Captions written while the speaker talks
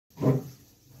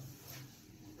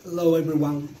Hello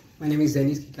everyone, my name is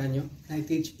Denis Quicaño and I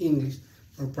teach English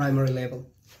for primary level.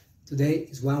 Today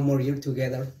is one more year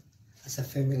together as a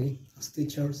family, as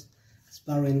teachers, as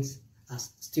parents,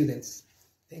 as students.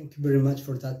 Thank you very much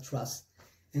for that trust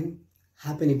and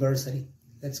happy anniversary.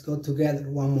 Let's go together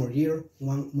one more year.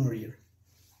 God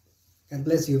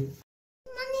bless you.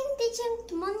 Good morning teacher,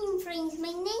 good morning friends.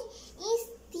 My name is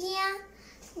Tia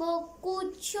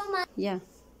Gokucho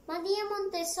Maria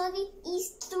Montessori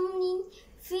is turning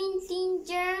 15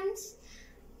 years.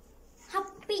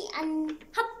 Happy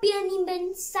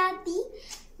anniversary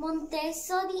Montessori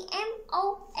Montessori.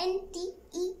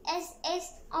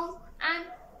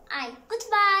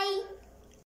 Goodbye.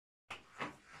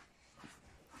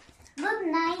 Good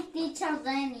night, Teacher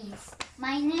Dennis.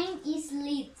 My name is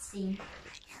Litzy.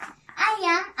 I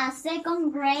am a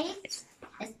second grade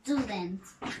student.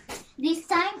 This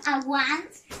time I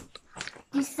want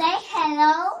to say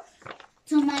hello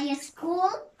to my school,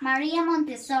 Maria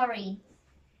Montessori,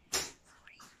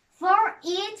 for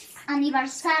its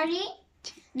anniversary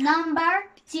number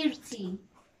 30.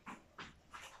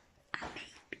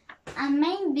 And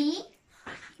maybe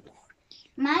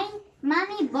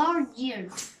many more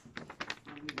years.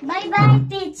 Bye-bye,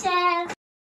 teacher.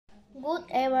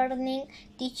 Good evening,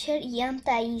 teacher Ian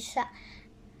Thaisa.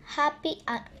 Happy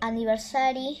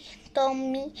anniversary,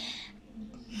 Tommy.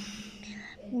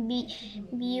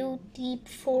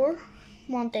 Beautiful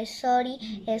Montessori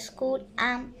school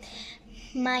and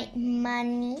my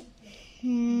Mary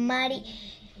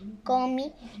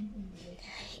Comi.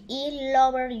 I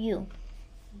love you.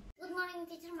 Good morning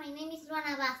teacher, my name is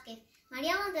Luana Vázquez.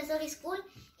 Maria Montessori School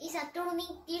is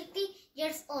turning 30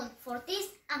 years old. For this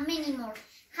and many more.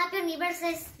 Happy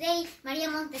anniversary day, Maria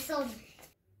Montessori.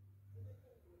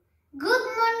 Good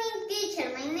morning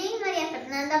teacher, my name is Maria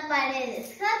Fernanda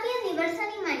Paredes. Happy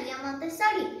anniversary Maria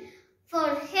Montessori for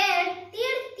her 30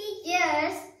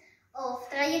 years of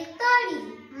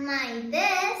trajectory. May the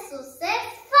success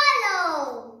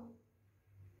follow.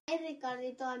 Hi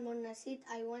Ricardito Almonacid,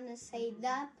 I want to say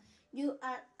that you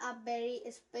are a very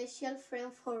special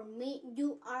friend for me.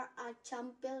 You are a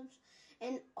champion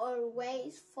and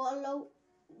always follow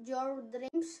your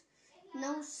dreams.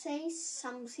 Now say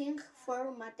something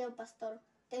for Mateo Pastor.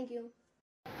 Thank you.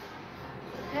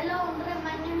 Hello, Andre.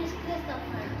 My name is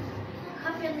Christopher.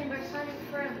 Happy anniversary,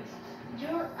 friends.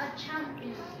 You're a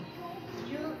champion.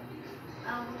 You're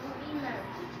a winner.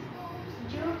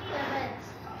 You're the best.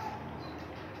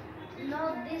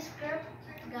 No discrepan,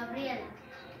 Gabriel.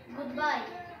 Goodbye.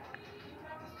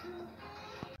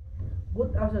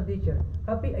 Good afternoon, teacher.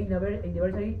 Happy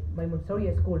anniversary, my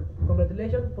Montessori school.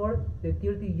 Congratulations for the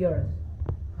 30 years.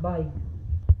 Bye.